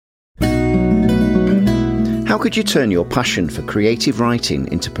How could you turn your passion for creative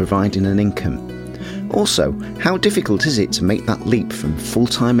writing into providing an income? Also, how difficult is it to make that leap from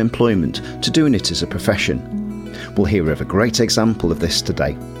full-time employment to doing it as a profession? We'll hear of a great example of this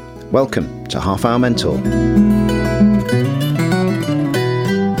today. Welcome to Half Hour Mentor.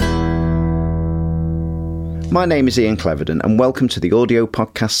 My name is Ian Cleverden and welcome to the audio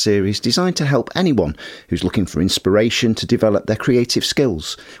podcast series designed to help anyone who's looking for inspiration to develop their creative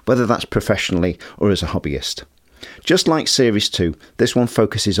skills, whether that's professionally or as a hobbyist. Just like Series 2, this one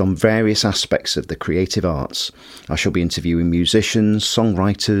focuses on various aspects of the creative arts. I shall be interviewing musicians,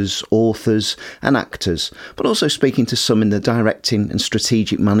 songwriters, authors and actors, but also speaking to some in the directing and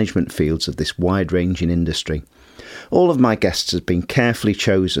strategic management fields of this wide-ranging industry. All of my guests have been carefully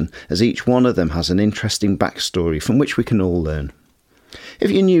chosen, as each one of them has an interesting backstory from which we can all learn.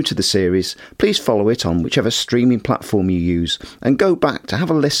 If you're new to the series, please follow it on whichever streaming platform you use and go back to have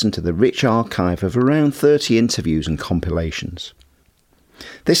a listen to the rich archive of around 30 interviews and compilations.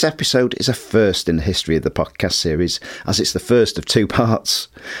 This episode is a first in the history of the podcast series, as it's the first of two parts.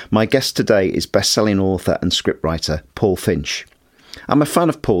 My guest today is best-selling author and scriptwriter Paul Finch. I'm a fan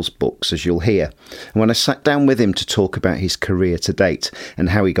of Paul's books, as you'll hear, and when I sat down with him to talk about his career to date and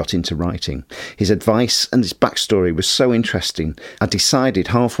how he got into writing, his advice and his backstory was so interesting, I decided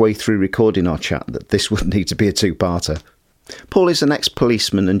halfway through recording our chat that this would need to be a two-parter. Paul is an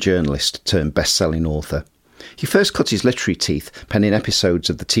ex-policeman and journalist turned best-selling author. He first cut his literary teeth penning episodes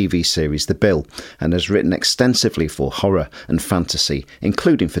of the TV series The Bill and has written extensively for horror and fantasy,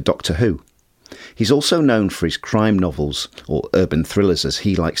 including for Doctor Who. He's also known for his crime novels, or urban thrillers as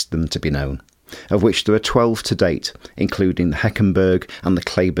he likes them to be known, of which there are 12 to date, including the Heckenberg and the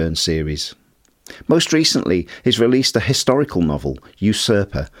Claiborne series. Most recently, he's released a historical novel,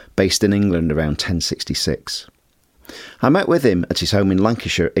 Usurper, based in England around 1066. I met with him at his home in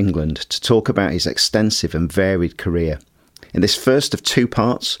Lancashire, England, to talk about his extensive and varied career. In this first of two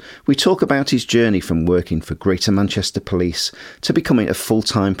parts, we talk about his journey from working for Greater Manchester Police to becoming a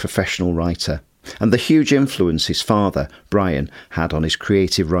full-time professional writer, and the huge influence his father, Brian, had on his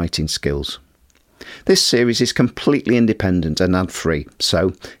creative writing skills. This series is completely independent and ad-free,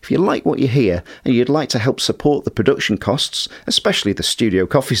 so if you like what you hear and you'd like to help support the production costs, especially the studio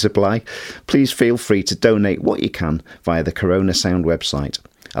coffee supply, please feel free to donate what you can via the Corona Sound website.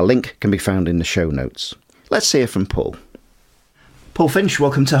 A link can be found in the show notes. Let's hear from Paul. Paul Finch,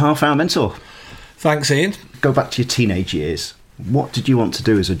 welcome to Half Hour Mentor. Thanks, Ian. Go back to your teenage years. What did you want to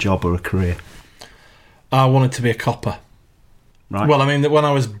do as a job or a career? I wanted to be a copper. Right. Well, I mean,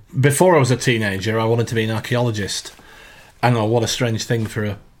 before I was a teenager, I wanted to be an archaeologist. I know what a strange thing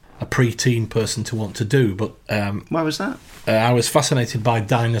for a pre-teen person to want to do, but why was that? I was fascinated by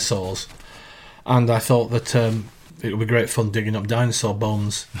dinosaurs, and I thought that it would be great fun digging up dinosaur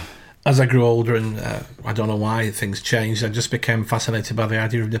bones. As I grew older, and I don't know why things changed, I just became fascinated by the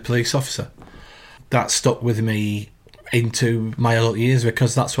idea of the police officer. That stuck with me into my adult years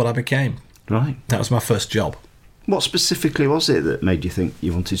because that's what I became. Right. That was my first job. What specifically was it that made you think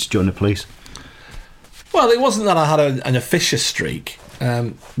you wanted to join the police? Well, it wasn't that I had an officious streak.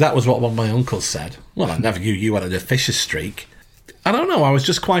 That was what one of my uncles said. Well, I never knew you had an officious streak. I don't know, I was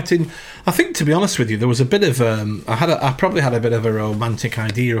just quite in... I think, to be honest with you, there was a bit of... I probably had a bit of a romantic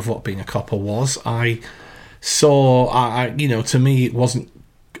idea of what being a copper was. I saw... to me, it wasn't...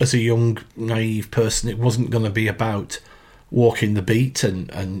 As a young, naive person, it wasn't going to be about walking the beat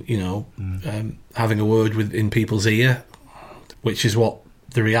and having a word in people's ear, which is what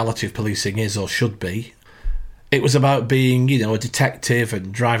the reality of policing is or should be. It was about being, a detective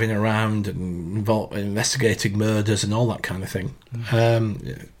and driving around and investigating murders and all that kind of thing.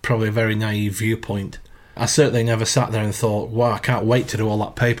 Probably a very naive viewpoint. I certainly never sat there and thought, wow, I can't wait to do all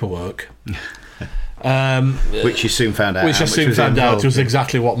that paperwork. Which you soon found out. Which I soon found out was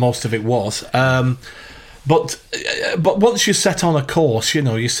exactly what most of it was. But once you set on a course,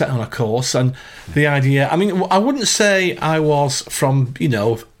 you set on a course, and the idea... I mean, I wouldn't say I was from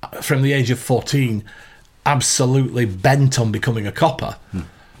the age of 14... absolutely bent on becoming a copper,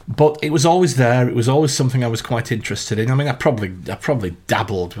 but it was always there. It was always something I was quite interested in. I mean, I probably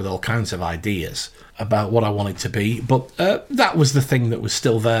dabbled with all kinds of ideas about what I wanted to be, but that was the thing that was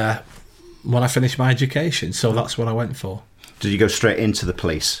still there when I finished my education, so that's what I went for. Did you go straight into the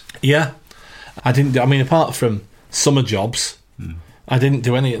police? Yeah. I didn't. I mean, apart from summer jobs, I didn't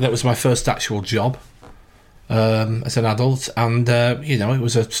do any. That was my first actual job as an adult, and it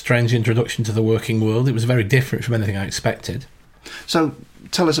was a strange introduction to the working world. It was very different from anything I expected. So,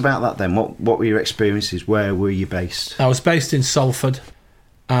 tell us about that then. What were your experiences? Where were you based? I was based in Salford.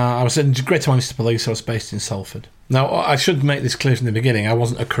 I was in Greater Manchester Police. I was based in Salford. Now, I should make this clear from the beginning. I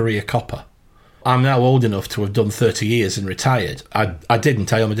wasn't a career copper. I'm now old enough to have done 30 years and retired. I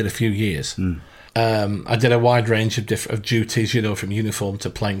didn't. I only did a few years. I did a wide range of duties, from uniform to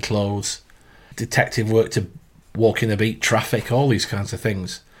plain clothes, detective work to walking the beat, traffic, all these kinds of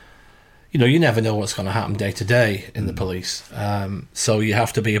things. You never know what's going to happen day to day in the police. So you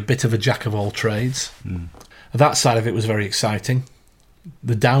have to be a bit of a jack of all trades. That side of it was very exciting.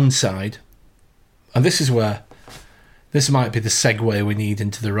 The downside, and this might be the segue we need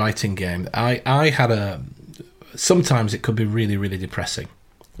into the writing game. Sometimes it could be really, really depressing.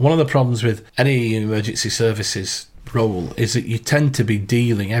 One of the problems with any emergency services role is that you tend to be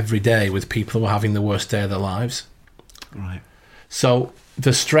dealing every day with people who are having the worst day of their lives. Right. So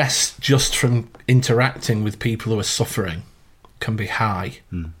the stress just from interacting with people who are suffering can be high.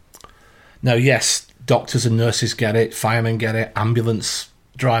 Now, yes, doctors and nurses get it, firemen get it, ambulance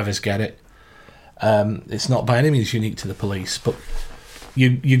drivers get it. It's not by any means unique to the police, but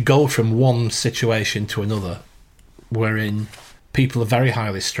you go from one situation to another wherein people are very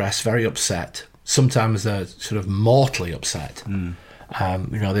highly stressed, very upset. Sometimes they're sort of mortally upset.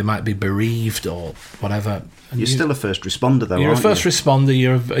 They might be bereaved or whatever. And you're still a first responder, though, You're aren't a first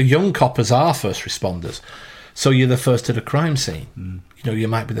responder. Young coppers are first responders. So you're the first at a crime scene. You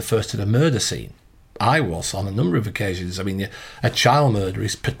might be the first at a murder scene. I was on a number of occasions. I mean, a child murder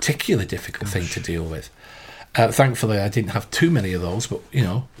is a particularly difficult thing to deal with. Thankfully, I didn't have too many of those, but,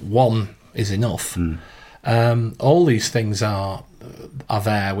 one is enough. All these things are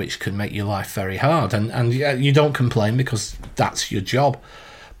there which can make your life very hard. And you don't complain because that's your job.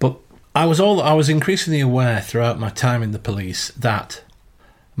 But I was increasingly aware throughout my time in the police that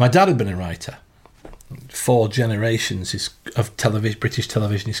my dad had been a writer. 4 generations of British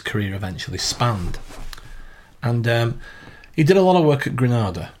television his career eventually spanned. And he did a lot of work at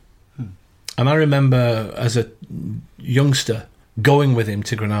Granada. And I remember as a youngster going with him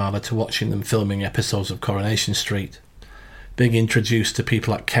to Granada to watching them filming episodes of Coronation Street, being introduced to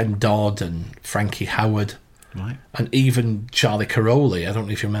people like Ken Dodd and Frankie Howard, right, and even Charlie Caroli. I don't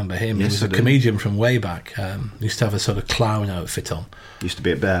know if you remember him. Yes, he was a comedian from way back. He used to have a sort of clown outfit on. Used to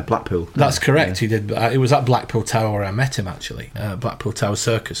be at Blackpool. That's correct. Yeah. He did. It was at Blackpool Tower where I met him, actually. Blackpool Tower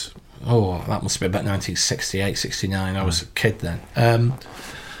Circus. Oh, that must be about 1968, 69. I was a kid then.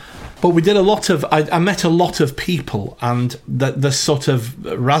 But we did a lot of... I met a lot of people, and the sort of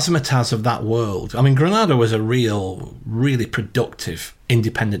razzmatazz of that world. I mean, Granada was a really productive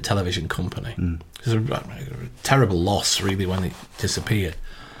independent television company. It was a terrible loss, really, when it disappeared.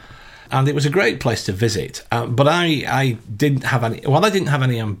 And it was a great place to visit. But I didn't have any... While I didn't have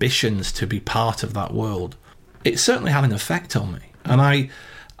any ambitions to be part of that world, it certainly had an effect on me. And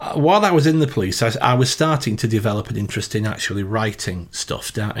while I was in the police, I was starting to develop an interest in actually writing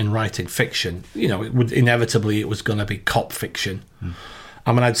stuff, in writing fiction. Inevitably it was going to be cop fiction.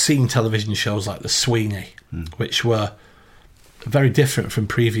 I mean, I'd seen television shows like The Sweeney, which were very different from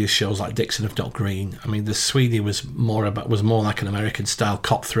previous shows like Dixon of Dock Green. I mean, The Sweeney was more like an American-style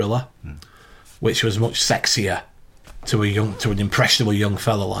cop thriller, which was much sexier to an impressionable young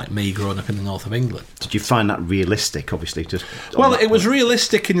fellow like me growing up in the north of England. Did you find that realistic, obviously? Well, it was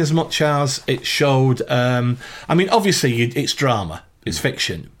realistic in as much as it showed... I mean, obviously, it's drama. It's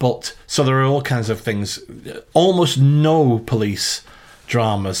fiction. But so there are all kinds of things. Almost no police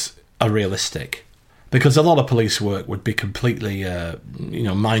dramas are realistic, because a lot of police work would be completely,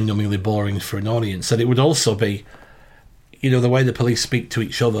 mind-numbingly boring for an audience. And it would also be, the way the police speak to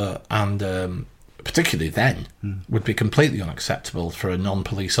each other and... particularly then, would be completely unacceptable for a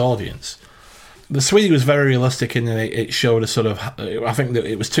non-police audience. The Sweeney was very realistic in that it showed a sort of... I think that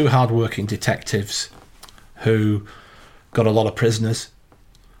it was 2 hard-working detectives who got a lot of prisoners,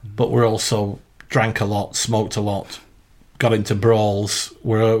 but were also drank a lot, smoked a lot, got into brawls,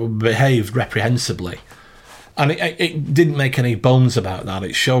 behaved reprehensibly. And it didn't make any bones about that.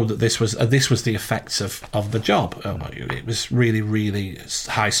 It showed that this was the effects of the job. It was really, really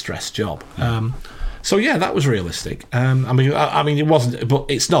high-stress job. So yeah, that was realistic. I mean, it wasn't, but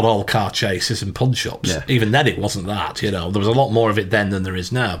it's not all car chases and punch-ups. Yeah. Even then, it wasn't that. There was a lot more of it then than there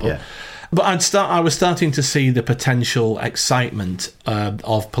is now. But, yeah. But I was starting to see the potential excitement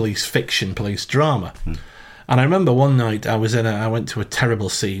of police fiction, police drama. And I remember one night I went to a terrible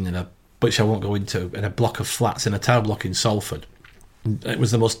scene which I won't go into, in a block of flats in a tower block in Salford. It was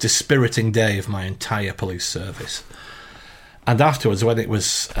the most dispiriting day of my entire police service. And afterwards, when it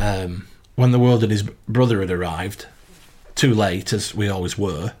was when the world and his brother had arrived, too late as we always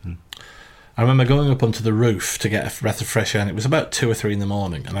were, I remember going up onto the roof to get a breath of fresh air, and it was about 2 or 3 in the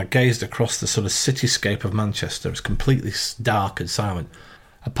morning, and I gazed across the sort of cityscape of Manchester. It was completely dark and silent,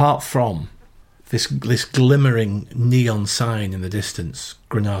 apart from this glimmering neon sign in the distance,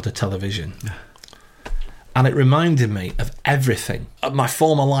 Granada Television. And it reminded me of everything. Of my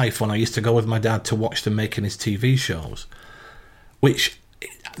former life, when I used to go with my dad to watch them making his TV shows, which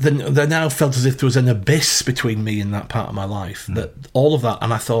they now felt as if there was an abyss between me and that part of my life. That all of that,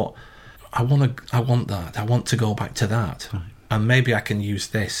 and I thought, I want that. I want to go back to that. Right. And maybe I can use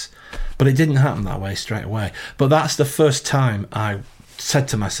this. But it didn't happen that way straight away. But that's the first time I said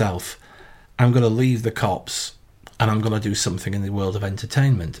to myself, I'm going to leave the cops and I'm going to do something in the world of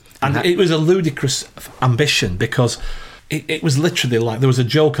entertainment. And it was a ludicrous ambition, because it was literally like, there was a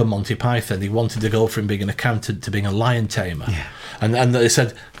joke on Monty Python. He wanted to go from being an accountant to being a lion tamer. Yeah. And they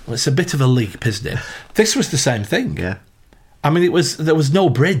said, well, it's a bit of a leap, isn't it? This was the same thing. Yeah. I mean, there was no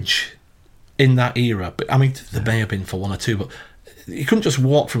bridge in that era. But I mean, there may have been for one or two, but you couldn't just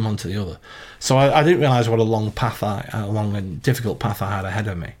walk from one to the other. So I didn't realise what a long and difficult path I had ahead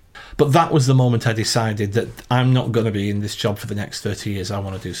of me. But that was the moment I decided that I'm not going to be in this job for the next 30 years. I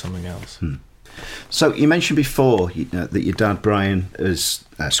want to do something else. So you mentioned before that your dad, Brian, is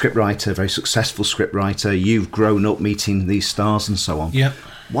a scriptwriter, a very successful scriptwriter. You've grown up meeting these stars and so on. Yeah.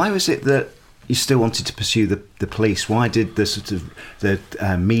 Why was it that you still wanted to pursue the police? Why did the sort of the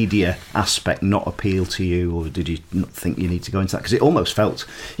media aspect not appeal to you, or did you not think you need to go into that? Because it almost felt,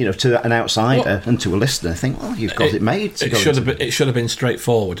 to an outsider and to a listener, think, well, you've got it made. It should have been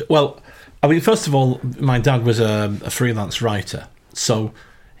straightforward. Well, I mean, first of all, my dad was a freelance writer, so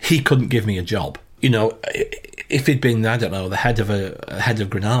he couldn't give me a job. If he'd been, I don't know, the head of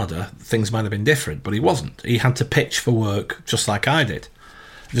Granada, things might have been different, but he wasn't. He had to pitch for work just like I did.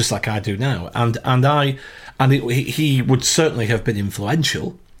 Just like I do now, he would certainly have been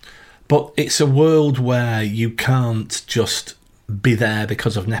influential, but it's a world where you can't just be there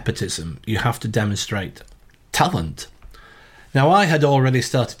because of nepotism. You have to demonstrate talent. Now, I had already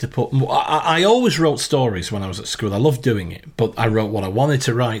started to put. I always wrote stories when I was at school. I loved doing it, but I wrote what I wanted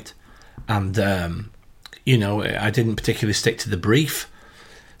to write, and I didn't particularly stick to the brief.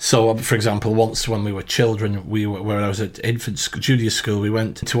 So, for example, once when we were children, when I was at junior school, we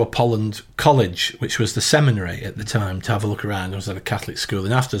went to Apolland College, which was the seminary at the time, to have a look around. It was at a Catholic school.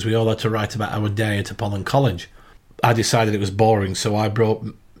 And afterwards, we all had to write about our day at Apolland College. I decided it was boring, so I brought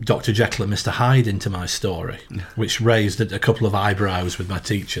Dr. Jekyll and Mr. Hyde into my story, which raised a couple of eyebrows with my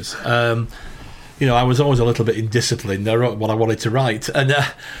teachers. I was always a little bit indisciplined. I wrote what I wanted to write. And...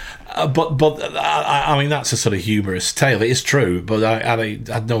 But I mean, that's a sort of humorous tale. It is true, but I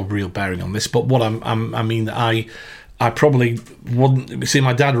had no real bearing on this. But what I probably wouldn't see.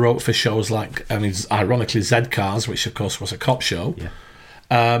 My dad wrote for shows like, ironically, Z-Cars, which of course was a cop show.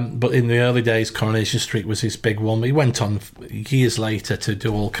 Yeah. But in the early days, Coronation Street was his big one. He went on years later to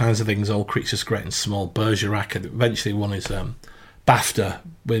do all kinds of things, All Creatures Great and Small, Bergerac, and eventually won his BAFTA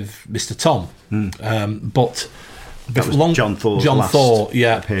with Mr. Tom. But. That was John Thor's last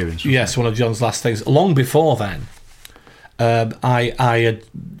appearance. Yes, one of John's last things. Long before then, I'd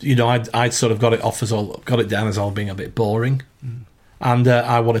sort of got it down as all being a bit boring, and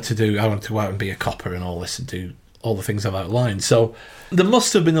I wanted to go out and be a copper and all this, and do all the things I've outlined. So there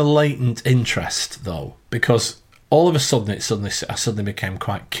must have been a latent interest, though, because all of a sudden I suddenly became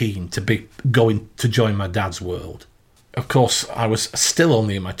quite keen to be going to join my dad's world. Of course, I was still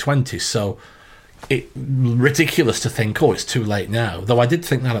only in my 20s, so. It's ridiculous to think, it's too late now. Though I did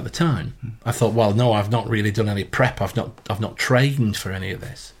think that at the time. I thought, well, no, I've not really done any prep. I've not trained for any of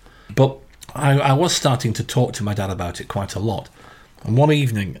this. But I was starting to talk to my dad about it quite a lot. And one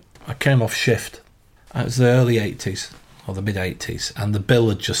evening, I came off shift. It was the early 80s, or the mid-80s, and The Bill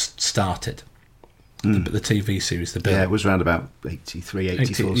had just started. The TV series, The Bill. Yeah, it was around about 83,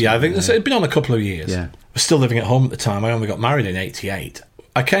 84. Yeah, I think it'd been on a couple of years. Yeah. I was still living at home at the time. I only got married in 88.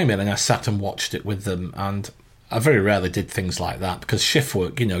 I came in and I sat and watched it with them, and I very rarely did things like that, because shift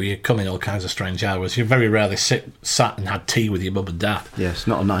work, you come in all kinds of strange hours. You very rarely sat and had tea with your mum and dad. Yes,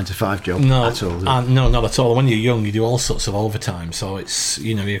 not a 9-to-5 job at all. No, not at all. When you're young, you do all sorts of overtime, so it's,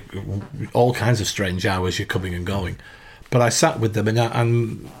 all kinds of strange hours you're coming and going. But I sat with them,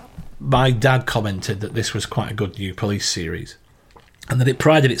 and my dad commented that this was quite a good new police series, and that it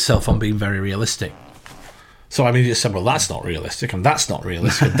prided itself on being very realistic. So I just said, well, that's not realistic, and that's not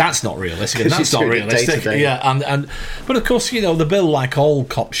realistic, and that's not realistic, and that's not realistic. Yeah, but of course, The Bill, like all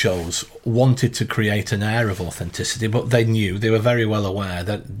cop shows, wanted to create an air of authenticity, but they were very well aware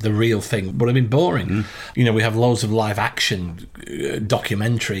that the real thing would have been boring. We have loads of live action,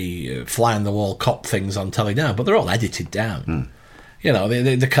 documentary, fly on the wall cop things on telly now, but they're all edited down.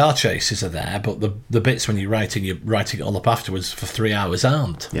 The car chases are there, but the bits when you're writing it all up afterwards for 3 hours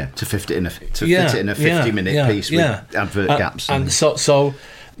aren't. Yeah, to fit it in a 50-minute piece with advert gaps. And so,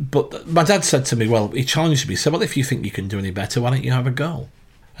 but my dad said to me, well, he challenged me. He said, well, if you think you can do any better, why don't you have a go?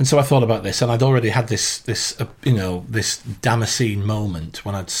 And so I thought about this, and I'd already had this Damascene moment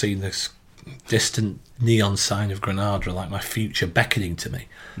when I'd seen this distant neon sign of Granada, like my future beckoning to me.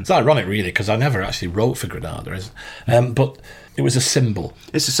 It's ironic, really, because I never actually wrote for Granada, but it was a symbol.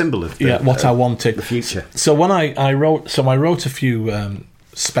 It's a symbol of what I wanted, the future. So when I wrote a few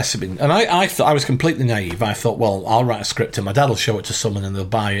specimens, and I thought I was completely naive. I thought, well, I'll write a script, and my dad will show it to someone, and they'll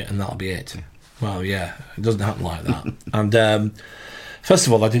buy it, and that'll be it. Yeah. Well, yeah, it doesn't happen like that. And first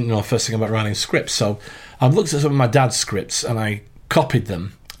of all, I didn't know the first thing about writing scripts, so I've looked at some of my dad's scripts, and I copied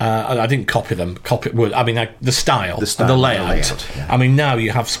them. I didn't copy them. The style and the layout. Yeah. I mean, now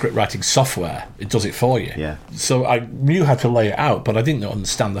you have script writing software; it does it for you. Yeah. So I knew how to lay it out, but I didn't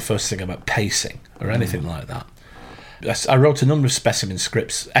understand the first thing about pacing or anything like that. I wrote a number of specimen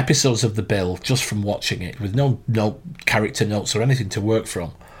scripts, episodes of The Bill, just from watching it, with no character notes or anything to work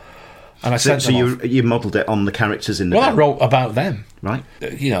from. And I sent them off. You modelled it on the characters in the Bill. Bill? I wrote about them. Right.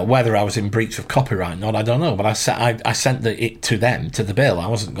 Whether I was in breach of copyright or not, I don't know. But I sent it to them, to the Bill. I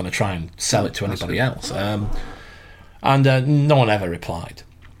wasn't going to try and sell it to anybody else. And no one ever replied.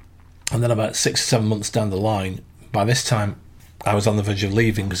 And then about 6 or 7 months down the line, by this time, I was on the verge of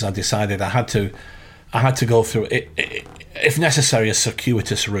leaving because I decided I had to go through it, if necessary, a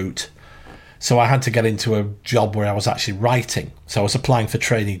circuitous route. So I had to get into a job where I was actually writing. So I was applying for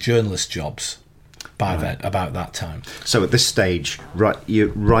trainee journalist jobs about that time. So at this stage, your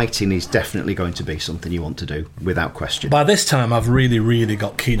writing is definitely going to be something you want to do, without question. By this time, I've really, really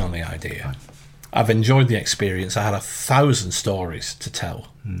got keen on the idea. Right. I've enjoyed the experience. I had 1,000 stories to tell.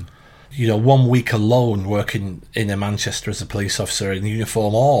 1 week alone working in Manchester as a police officer in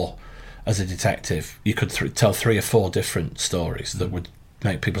uniform or as a detective, you could tell 3 or 4 different stories that would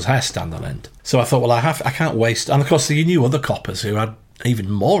make people's hair stand on end. So I thought, well, I can't waste. And of course, you knew other coppers who had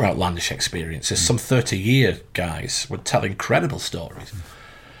even more outlandish experiences. Some 30-year guys would tell incredible stories.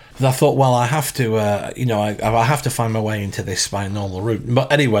 And I thought, well, I have to, I have to find my way into this by a normal route.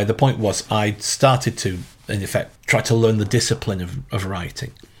 But anyway, the point was, I started to, in effect, try to learn the discipline of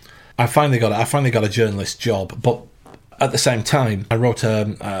writing. I finally got a journalist job, but at the same time, I wrote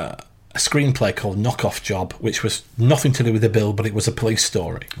a screenplay called Knockoff Job, which was nothing to do with the Bill, but it was a police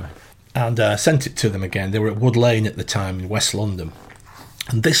story. Right. And sent it to them again. They were at Wood Lane at the time in West London.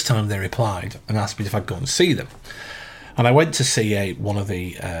 And this time they replied and asked me if I'd go and see them. And I went to see one of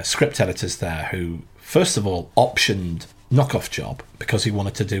the script editors there who, first of all, optioned Knockoff Job because he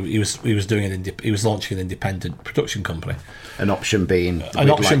wanted to do. He was launching an independent production company. An option being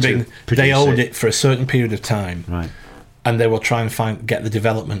they owned it for a certain period of time. Right. And they will try and get the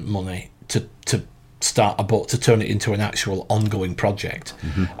development money to start a book, to turn it into an actual ongoing project.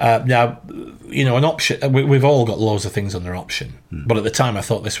 Mm-hmm. Now, an option. We've all got loads of things under option, but at the time, I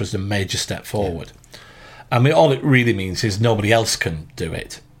thought this was a major step forward. Yeah. I mean, all it really means is nobody else can do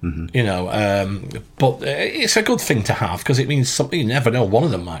it. Mm-hmm. But it's a good thing to have because it means something. You never know; one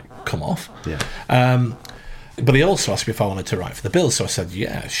of them might come off. Yeah. But he also asked me if I wanted to write for the Bill, so I said,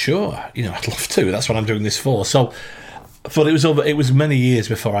 "Yeah, sure. I'd love to. That's what I'm doing this for." So. But it was many years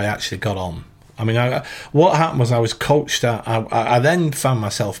before I actually got on. I mean, what happened was I was coached. I then found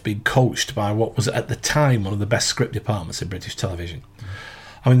myself being coached by what was at the time one of the best script departments in British television.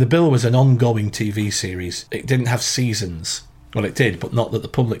 I mean, The Bill was an ongoing TV series. It didn't have seasons. Well, it did, but not that the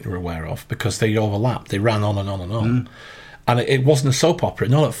public were aware of because they overlapped. They ran on and on and on. And it wasn't a soap opera.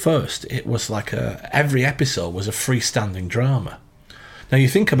 Not at first. It was like every episode was a freestanding drama. Now, you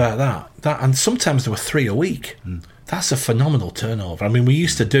think about that, and sometimes there were 3 a week. That's a phenomenal turnover. I mean, we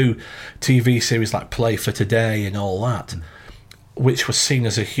used to do TV series like Play for Today and all that, which was seen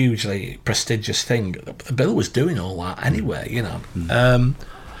as a hugely prestigious thing. Bill was doing all that anyway,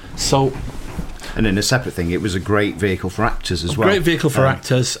 So... And in a separate thing, it was a great vehicle for actors as well. Great vehicle for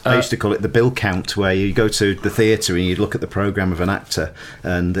actors. I used to call it the Bill count, where you go to the theatre and you'd look at the programme of an actor,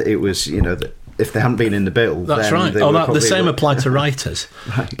 and it was, if they hadn't been in the Bill, that's then right. The same applied to writers.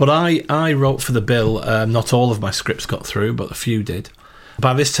 Right. But I wrote for the Bill. Not all of my scripts got through, but a few did.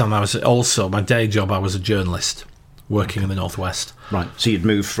 By this time, I was also my day job. I was a journalist working in the Northwest. Right. So you'd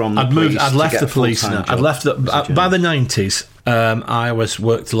moved from the police. I'd left the police now. I'd left by the 90s. I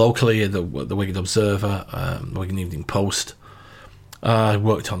worked locally at the Wigan Observer, the Wigan Evening Post. I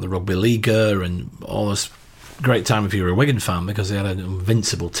worked on the Rugby Leaguer and all this. Great time if you were a Wigan fan because they had an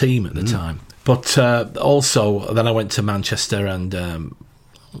invincible team at the time. But also, then I went to Manchester and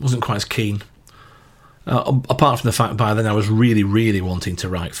wasn't quite as keen. Apart from the fact by then I was really, really wanting to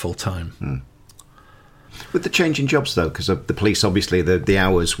write full time. With the change in jobs, though, because the police, obviously, the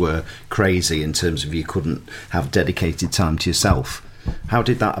hours were crazy in terms of you couldn't have dedicated time to yourself. How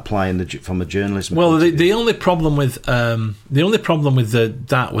did that apply from a journalism? Well, the only problem with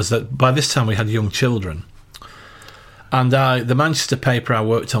that was that by this time we had young children, and the Manchester paper I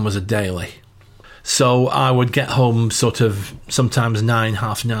worked on was a daily, so I would get home sort of sometimes 9,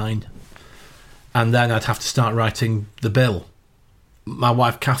 half 9, and then I'd have to start writing the bill. My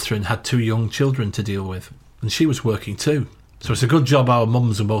wife Catherine had 2 young children to deal with, and she was working too. So it's a good job our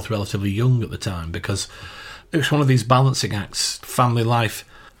mums were both relatively young at the time, because it was one of these balancing acts: family life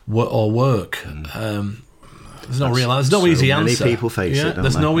or work. There's no easy answer. Many people face it.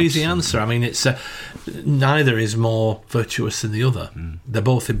 There's no easy answer. I mean, it's neither is more virtuous than the other. They're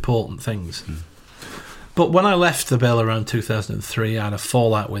both important things. But when I left the Bill around 2003, I had a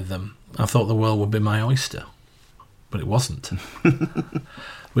fallout with them. I thought the world would be my oyster, but it wasn't.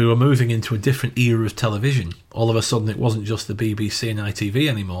 We were moving into a different era of television. All of a sudden, it wasn't just the BBC and ITV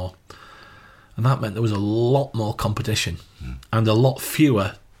anymore. And that meant there was a lot more competition, and a lot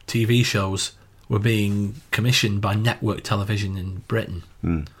fewer TV shows were being commissioned by network television in Britain.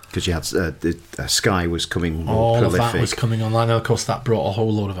 Because you had Sky was coming more all prolific. of that was coming online, and of course that brought a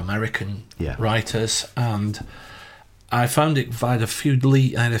whole load of American writers, and I found I had a few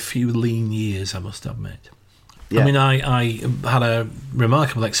lean years, I must admit. I mean, I had a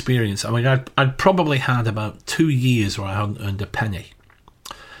remarkable experience. I mean, I'd probably had about 2 years where I hadn't earned a penny.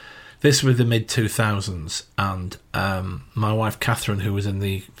 This was the mid-2000s, and my wife Catherine, who was in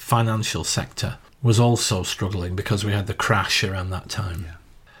the financial sector, was also struggling because we had the crash around that time.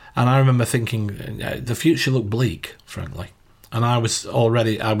 And I remember thinking the future looked bleak, frankly. And I was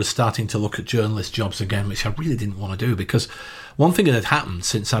starting to look at journalist jobs again, which I really didn't want to do, because one thing that had happened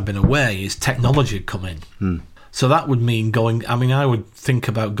since I'd been away is technology had come in. So that would mean I would think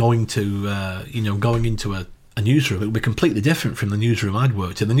about going into a newsroom. It would be completely different from the newsroom I'd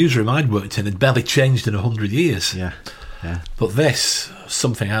worked in. The newsroom I'd worked in had barely changed in 100 years. But this,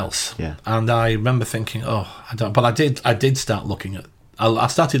 something else. And I remember thinking, but I did start looking at. I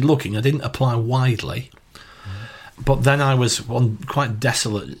started looking. I didn't apply widely. But then I was one quite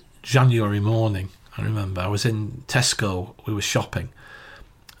desolate January morning. I remember I was in Tesco. We were shopping,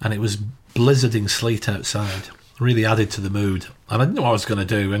 and it was blizzarding sleet outside. Really added to the mood, and I didn't know what I was going to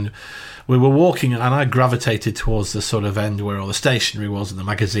do. And we were walking, and I gravitated towards the sort of end where all the stationery was, and the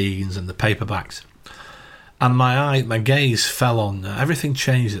magazines and the paperbacks. And my gaze fell on everything.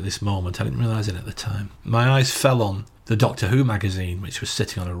 Changed at this moment. I didn't realise it at the time. My eyes fell on the Doctor Who magazine, which was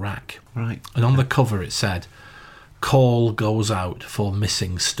sitting on a rack. Right. And on the cover it said, "Call goes out for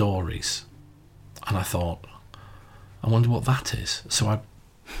missing stories." And I thought, I wonder what that is. So I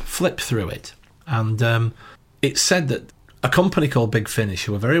flipped through it, and it said that a company called Big Finish,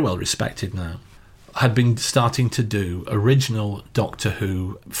 who are very well respected now, had been starting to do original Doctor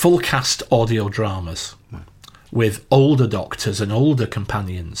Who full cast audio dramas with older doctors and older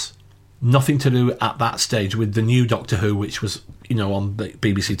companions. Nothing to do at that stage with the new Doctor Who, which was, on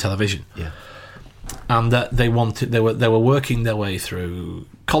BBC television. And that they were working their way through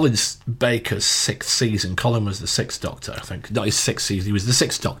Colin Baker's 6th season. Colin was the 6th Doctor, I think. Not his 6th season, he was the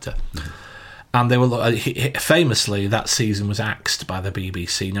 6th Doctor. And they were famously, that season was axed by the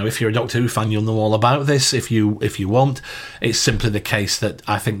BBC. Now, if you're a Doctor Who fan, you'll know all about this. If you won't, it's simply the case that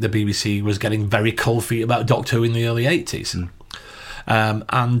I think the BBC was getting very cold feet about Doctor Who in the early 80s.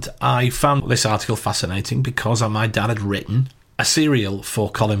 And I found this article fascinating because my dad had written a serial for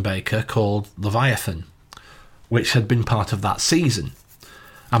Colin Baker called Leviathan, which had been part of that season.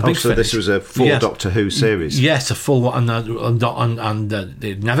 And so this was a full Doctor Who series? Yes, a full one, and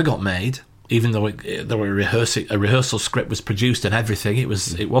it never got made. Even though a rehearsal script was produced and everything,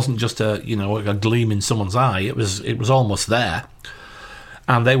 it wasn't just a gleam in someone's eye. It was almost there,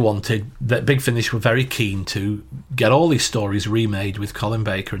 and they wanted that. Big Finish were very keen to get all these stories remade with Colin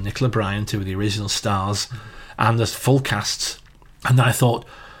Baker and Nicola Bryant, who were the original stars, and the full casts. And I thought,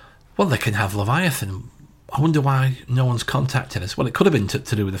 well, they can have Leviathan. I wonder why no one's contacted us. Well, it could have been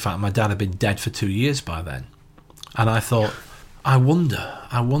to do with the fact my dad had been dead for 2 years by then, and I thought, I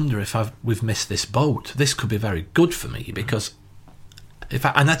wonder if we've missed this boat. This could be very good for me, because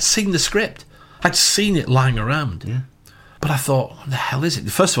and I'd seen the script, I'd seen it lying around, but I thought, what the hell is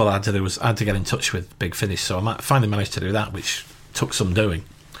it? First of all, I had to get in touch with Big Finish, so I finally managed to do that, which took some doing.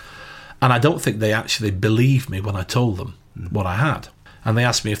 And I don't think they actually believed me when I told them what I had. And they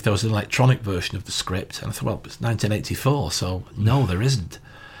asked me if there was an electronic version of the script, and I thought, well, it's 1984, so no, there isn't.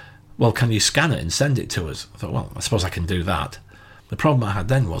 Well, can you scan it and send it to us? I thought, well, I suppose I can do that. The problem I had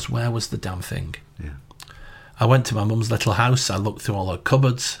then was, where was the damn thing? I went to my mum's little house. I looked through all her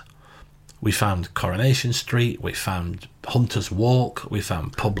cupboards. We found Coronation Street. We found Hunter's Walk. We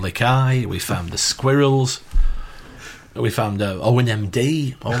found Public Eye. We found the Squirrels. We found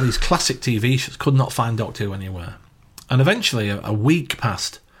O&MD, all these classic TV shows. Could not find Doctor Who anywhere. And eventually a week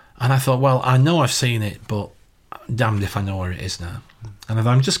passed, and I thought, well, I know I've seen it, but damned if I know where it is now. And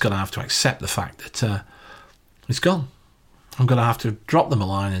I'm just going to have to accept the fact that it's gone. I'm going to have to drop them a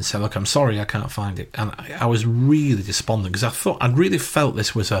line and say, look, I'm sorry, I can't find it. And I was really despondent because I'd really felt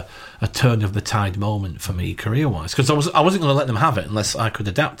this was a turn of the tide moment for me career-wise, because I wasn't going to let them have it unless I could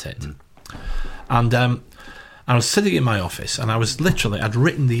adapt it. And I was sitting in my office, and I'd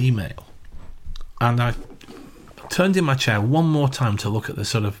written the email, and I turned in my chair one more time to look at the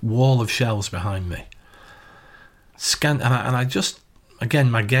sort of wall of shelves behind me. Scanned, and I just, again,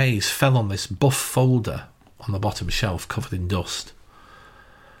 my gaze fell on this buff folder on the bottom shelf covered in dust.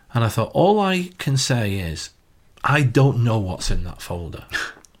 And I thought, all I can say is, I don't know what's in that folder.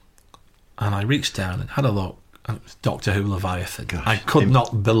 And I reached down and had a look, and it was Doctor Who Leviathan. Gosh, I could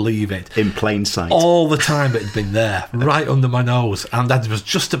not believe it. In plain sight. All the time it had been there, right under my nose, and I was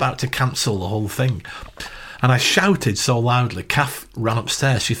just about to cancel the whole thing. And I shouted so loudly, Kath ran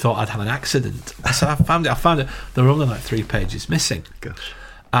upstairs, she thought I'd had an accident. I said, I found it. There were only like 3 pages missing. Gosh.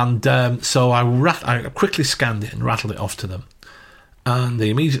 And so I quickly scanned it and rattled it off to them. And they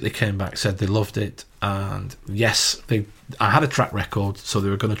immediately came back, said they loved it. And yes, I had a track record, so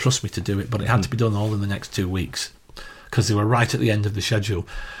they were going to trust me to do it, but it had to be done all in the next 2 weeks because they were right at the end of the schedule.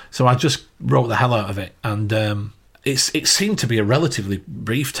 So I just wrote the hell out of it. And it seemed to be a relatively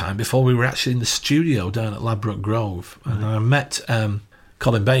brief time before we were actually in the studio down at Ladbroke Grove. And I met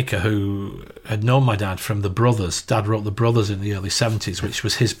Colin Baker, who had known my dad from The Brothers. Dad wrote The Brothers in the early 70s, which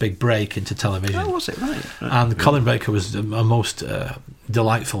was his big break into television. Oh, was it? Right. And Colin Baker was a most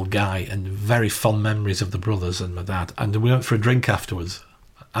delightful guy, and very fond memories of The Brothers and my dad. And we went for a drink afterwards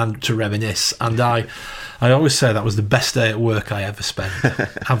and to reminisce. And I always say that was the best day at work I ever spent.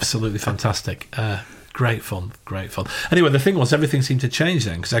 Absolutely fantastic. Great fun. Anyway, the thing was, everything seemed to change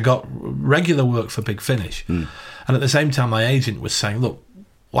then, because I got regular work for Big Finish. And at the same time, my agent was saying, look,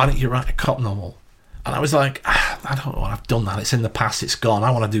 why don't you write a cop novel? And I was like, I don't know, I've done that. It's in the past, it's gone.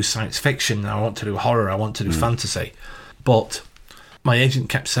 I want to do science fiction. I want to do horror. I want to do fantasy. But my agent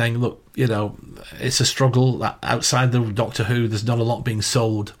kept saying, look, it's a struggle. That outside the Doctor Who, there's not a lot being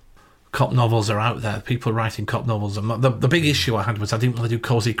sold. Cop novels are out there. People are writing cop novels. And the big issue I had was I didn't want to do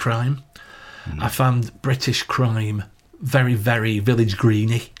cosy crime. I found British crime very, very Village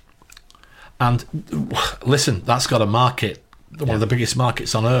Greeny. And listen, that's got a market, one of the biggest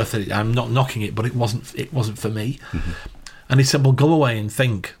markets on earth. I'm not knocking it, but it wasn't for me. And he said, well, go away and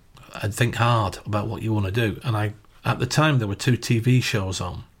think hard about what you want to do. And at the time, there were 2 TV shows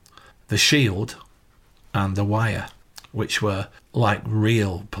on, The Shield and The Wire, which were like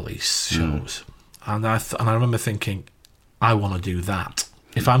real police shows. And I remember thinking, I want to do that.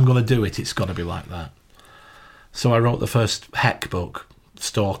 If I'm going to do it, it's got to be like that. So I wrote the first Heck book,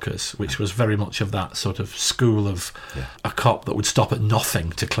 Stalkers, which was very much of that sort of school of a cop that would stop at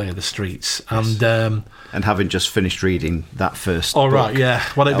nothing to clear the streets. Yes. And having just finished reading that first book. Right, yeah.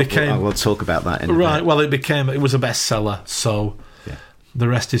 Well, it became... We'll talk about that in a bit. Well, it was a bestseller, so the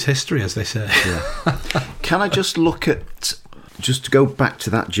rest is history, as they say. Yeah. Can I just just to go back to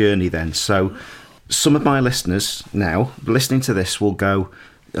that journey then? So some of my listeners now, listening to this, will go,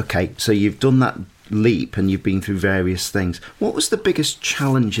 okay, so you've done that leap and you've been through various things. What was the biggest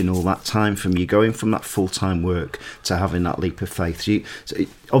challenge in all that time from you going from that full-time work to having that leap of faith?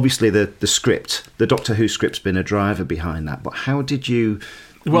 Obviously the script, the Doctor Who script's been a driver behind that, but how did you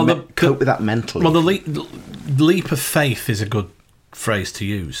cope with that mentally? Well, the leap of faith is a good phrase to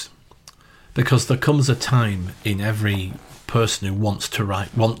use, because there comes a time in every person who wants to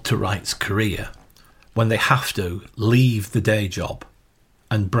write's career when they have to leave the day job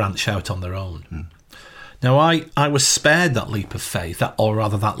and branch out on their own. Now, I was spared that leap of faith, or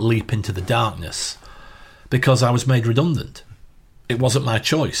rather that leap into the darkness, because I was made redundant. It wasn't my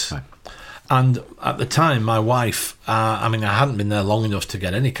choice. Right. And at the time, my wife, I hadn't been there long enough to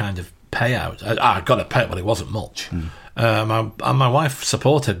get any kind of payout. I got a payout, but it wasn't much. And my wife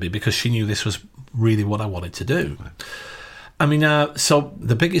supported me because she knew this was really what I wanted to do. Right. So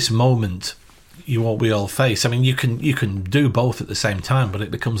the biggest moment we all face, you can do both at the same time, but it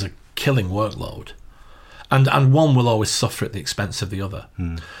becomes a killing workload. And one will always suffer at the expense of the other.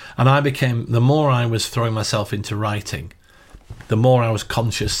 And the more I was throwing myself into writing, the more I was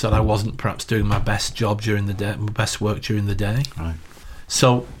conscious that I wasn't perhaps doing my best job during the day, my best work during the day. Right.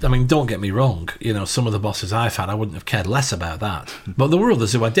 So, don't get me wrong, some of the bosses I've had, I wouldn't have cared less about that. But there were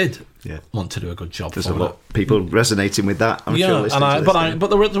others who I did want to do a good job for. There's a lot of people resonating with that, I'm sure. But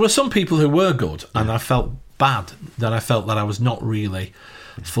there were some people who were good, and I felt bad that I felt that I was not really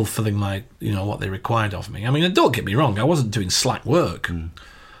fulfilling my, what they required of me. I mean, don't get me wrong, I wasn't doing slack work,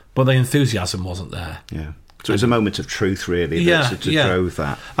 but the enthusiasm wasn't there. Yeah. So it was a moment of truth, really, that drove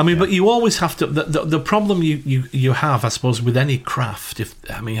that. I mean, but you always have to. The problem you have, I suppose, with any craft,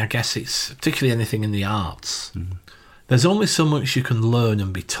 I guess it's particularly anything in the arts. There's only so much you can learn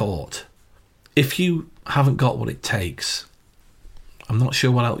and be taught. If you haven't got what it takes, I'm not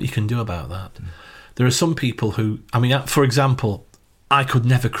sure what else you can do about that. There are some people who, for example, I could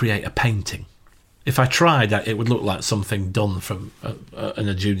never create a painting. If I tried, it would look like something done from in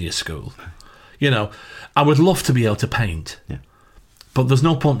a junior school. I would love to be able to paint, but there's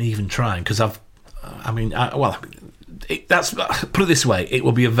no point in even trying because put it this way, it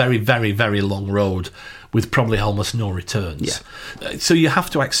will be a very, very, very long road with probably almost no returns. Yeah. So you have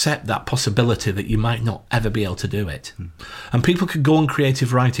to accept that possibility that you might not ever be able to do it. And people could go on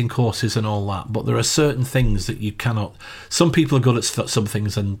creative writing courses and all that, but there are certain things that you cannot. Some people are good at some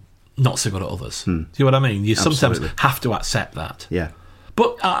things and not so good at others. Do you know what I mean? You sometimes have to accept that. Yeah.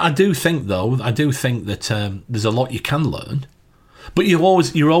 But I do think that there's a lot you can learn. But you're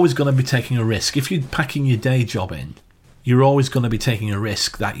always going to be taking a risk. If you're packing your day job in, you're always going to be taking a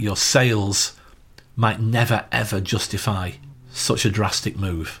risk that your sales might never, ever justify such a drastic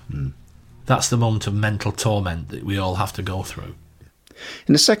move. That's the moment of mental torment that we all have to go through.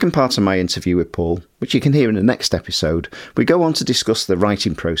 In the second part of my interview with Paul, which you can hear in the next episode, we go on to discuss the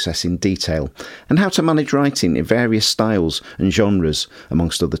writing process in detail and how to manage writing in various styles and genres,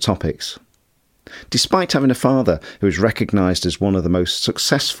 amongst other topics. Despite having a father who is recognised as one of the most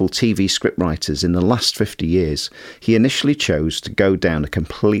successful TV scriptwriters in the last 50 years, he initially chose to go down a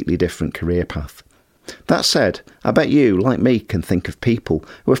completely different career path. That said, I bet you, like me, can think of people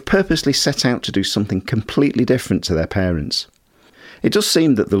who have purposely set out to do something completely different to their parents. It does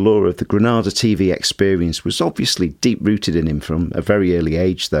seem that the lure of the Granada TV experience was obviously deep-rooted in him from a very early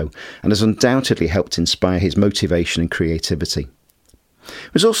age, though, and has undoubtedly helped inspire his motivation and creativity.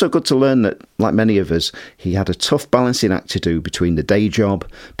 It was also good to learn that, like many of us, he had a tough balancing act to do between the day job,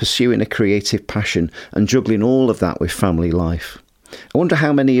 pursuing a creative passion, and juggling all of that with family life. I wonder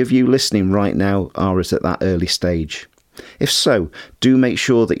how many of you listening right now are at that early stage. If so, do make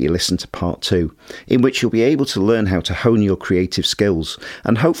sure that you listen to part 2, in which you'll be able to learn how to hone your creative skills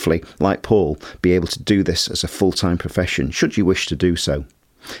and hopefully, like Paul, be able to do this as a full-time profession, should you wish to do so.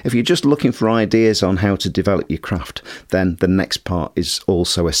 If you're just looking for ideas on how to develop your craft, then the next part is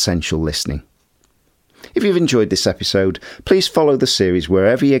also essential listening. If you've enjoyed this episode, please follow the series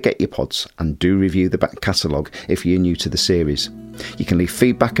wherever you get your pods and do review the back catalogue if you're new to the series. You can leave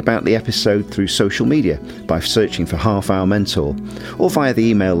feedback about the episode through social media by searching for Half Hour Mentor or via the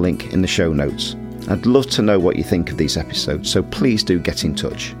email link in the show notes. I'd love to know what you think of these episodes, so please do get in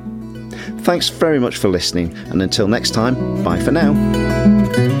touch. Thanks very much for listening, and until next time, bye for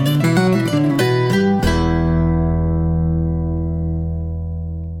now.